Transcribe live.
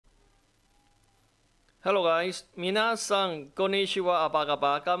Hello guys, 皆さんこんにちはapa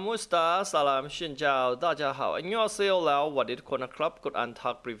kabar kamusta salam xin chào 大家好 안녕하세요 lao wadit kona club good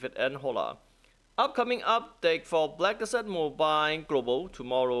antak privet and hola upcoming update for Black Desert Mobile Global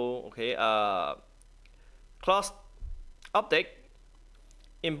tomorrow. Okay, class update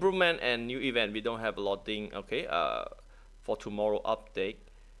improvement and new event. We don't have a loading. Okay, for tomorrow update,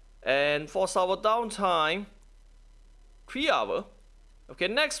 and for our downtime 3 hours. Okay,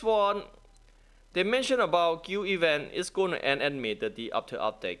 next one. They mentioned about guild event is going to end immediately after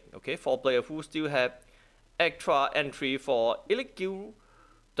update. Okay, for players who still have extra entry for elite guild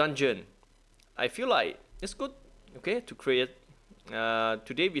dungeon, I feel like it's good. Okay, to create.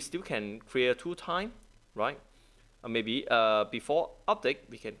 Today we still can create 2 times, right? Maybe before update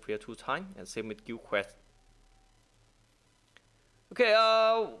we can create 2 times, and same with guild quest. Okay,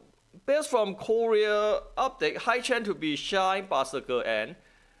 based from Korea update, high chance to be Shine, Berserker, and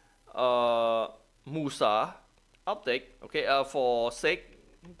Musa update. Okay, for sake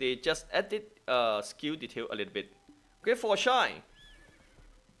they just added skill detail a little bit. Okay, for Shine,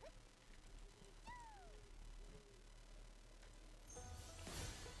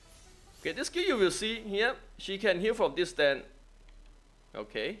 okay, this skill you will see here, she can heal from distance.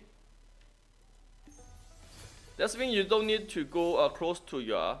 Okay, that means you don't need to go close to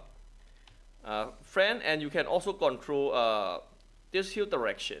your friend, and you can also control this heal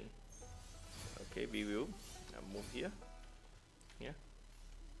direction. Okay, we will move here. Yeah.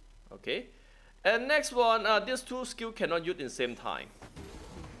 Okay. And next one, these 2 skills cannot use in same time.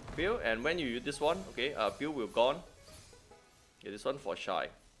 Build, and when you use this one, okay, build will gone. Yeah, this one for shy.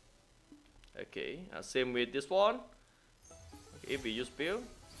 Okay, same with this one. Okay, if we use build,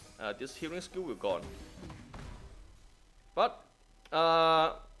 this healing skill will gone. But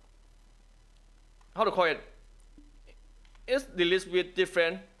how to call it? It's released with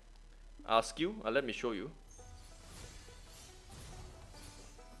different skill. Let me show you.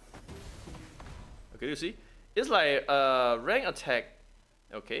 Okay, you see, it's like rank attack.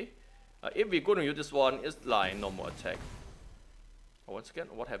 Okay, if we're going to use this one, it's like normal attack. Once again,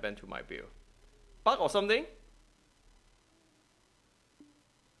 what happened to my build? Bug or something?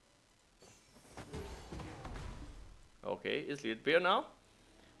 Okay, it's lit build now.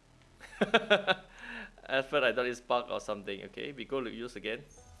 At first I thought it's bug or something. Okay, we go to use again.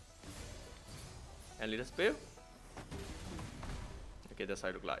 And little build. Okay, that's how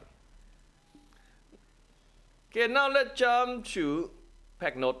it look like. Okay, now let's jump to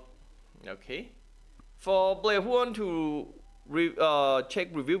pack note. Okay, for players who want to check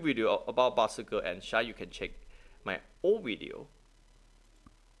review video about Berserker and Shy, you can check my old video,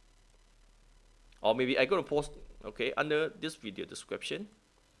 or maybe I'm gonna post under this video description.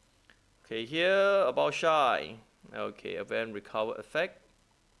 Okay, here about Shy. Okay, event recover effect.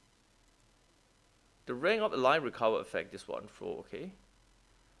 The rank of the line recover effect. This one for okay,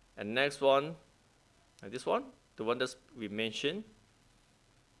 and next one, this one, the one that we mentioned.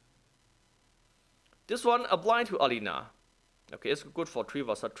 This one applying to arena. Okay, it's good for 3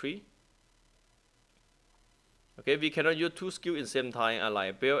 vs 3. Okay, we cannot use 2 skills in same time,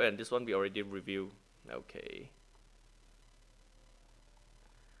 like build, and this one we already reviewed. Okay.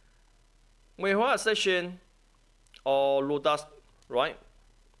 When session or Lotus, right?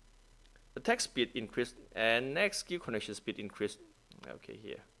 Attack speed increased and next skill connection speed increased. Okay,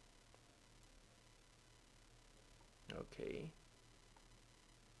 here. Okay.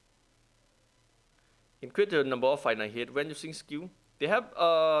 Increase the number of final hit when using skill. They have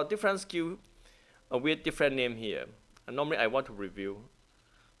different skill with different name here. And normally I want to review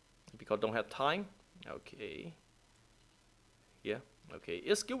because I don't have time. Okay. Yeah. Okay.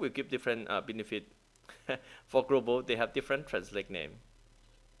 Each skill will give different benefit. For global, they have different translate name.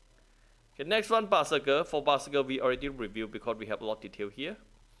 Okay, next one, Berserker. For Berserker, we already reviewed because we have a lot of detail here.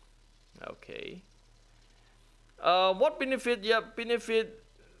 Okay. What benefit? Yeah, benefit.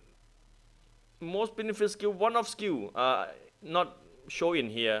 Most benefit skill, one of skill, not show in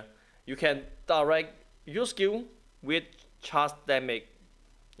here. You can direct your skill with charge damage.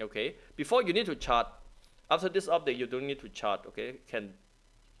 Okay. Before you need to charge. After this update, you don't need to charge. Okay. Can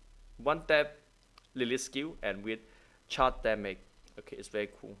one tap release skill and with charge damage. Okay, it's very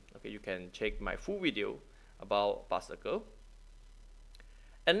cool. Okay, you can check my full video about Berserker.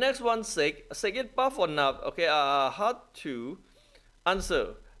 And next one, second buff or not? Okay, hard to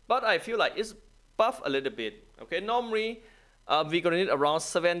answer, but I feel like it's buff a little bit. Okay, normally we're gonna need around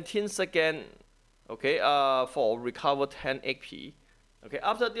 17 seconds. Okay, for recover 10 HP. Okay,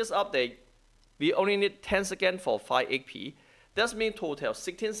 after this update, we only need 10 seconds for 5 HP. That means total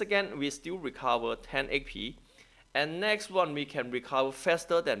 16 seconds. We still recover 10 HP. And next one, we can recover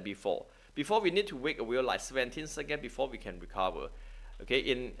faster than before. before we need to wait a while like 17 seconds before we can recover. Okay,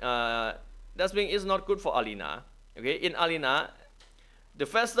 in that means it's not good for arena. Okay, in arena, the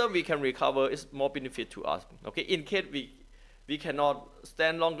faster we can recover is more benefit to us. Okay, in case we cannot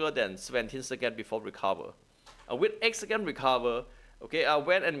stand longer than 17 seconds before recover. With X second recover, okay,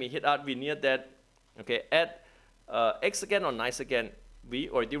 when enemy hit us, we need that, okay, at X second or 9 seconds, we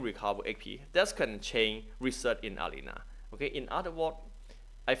already recover XP. That can change reset in arena. Okay, in other words,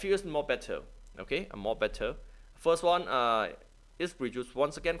 I feel it's more better. Okay, more better. First one is reduce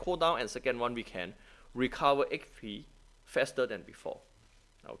 1 second cooldown, and second one we can recover XP faster than before.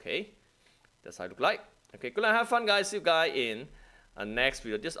 Okay, that's how it look like. Okay, good luck, have fun, guys. See you guys in next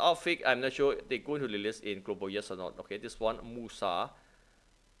video. This outfit, I'm not sure they're going to release in global, yes or not. Okay, this one Musa.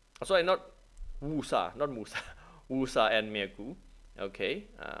 Oh, sorry, not Wusa, not Musa. Wusa and Megu. Okay,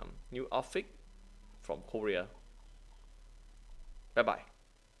 new outfit from Korea. Bye bye.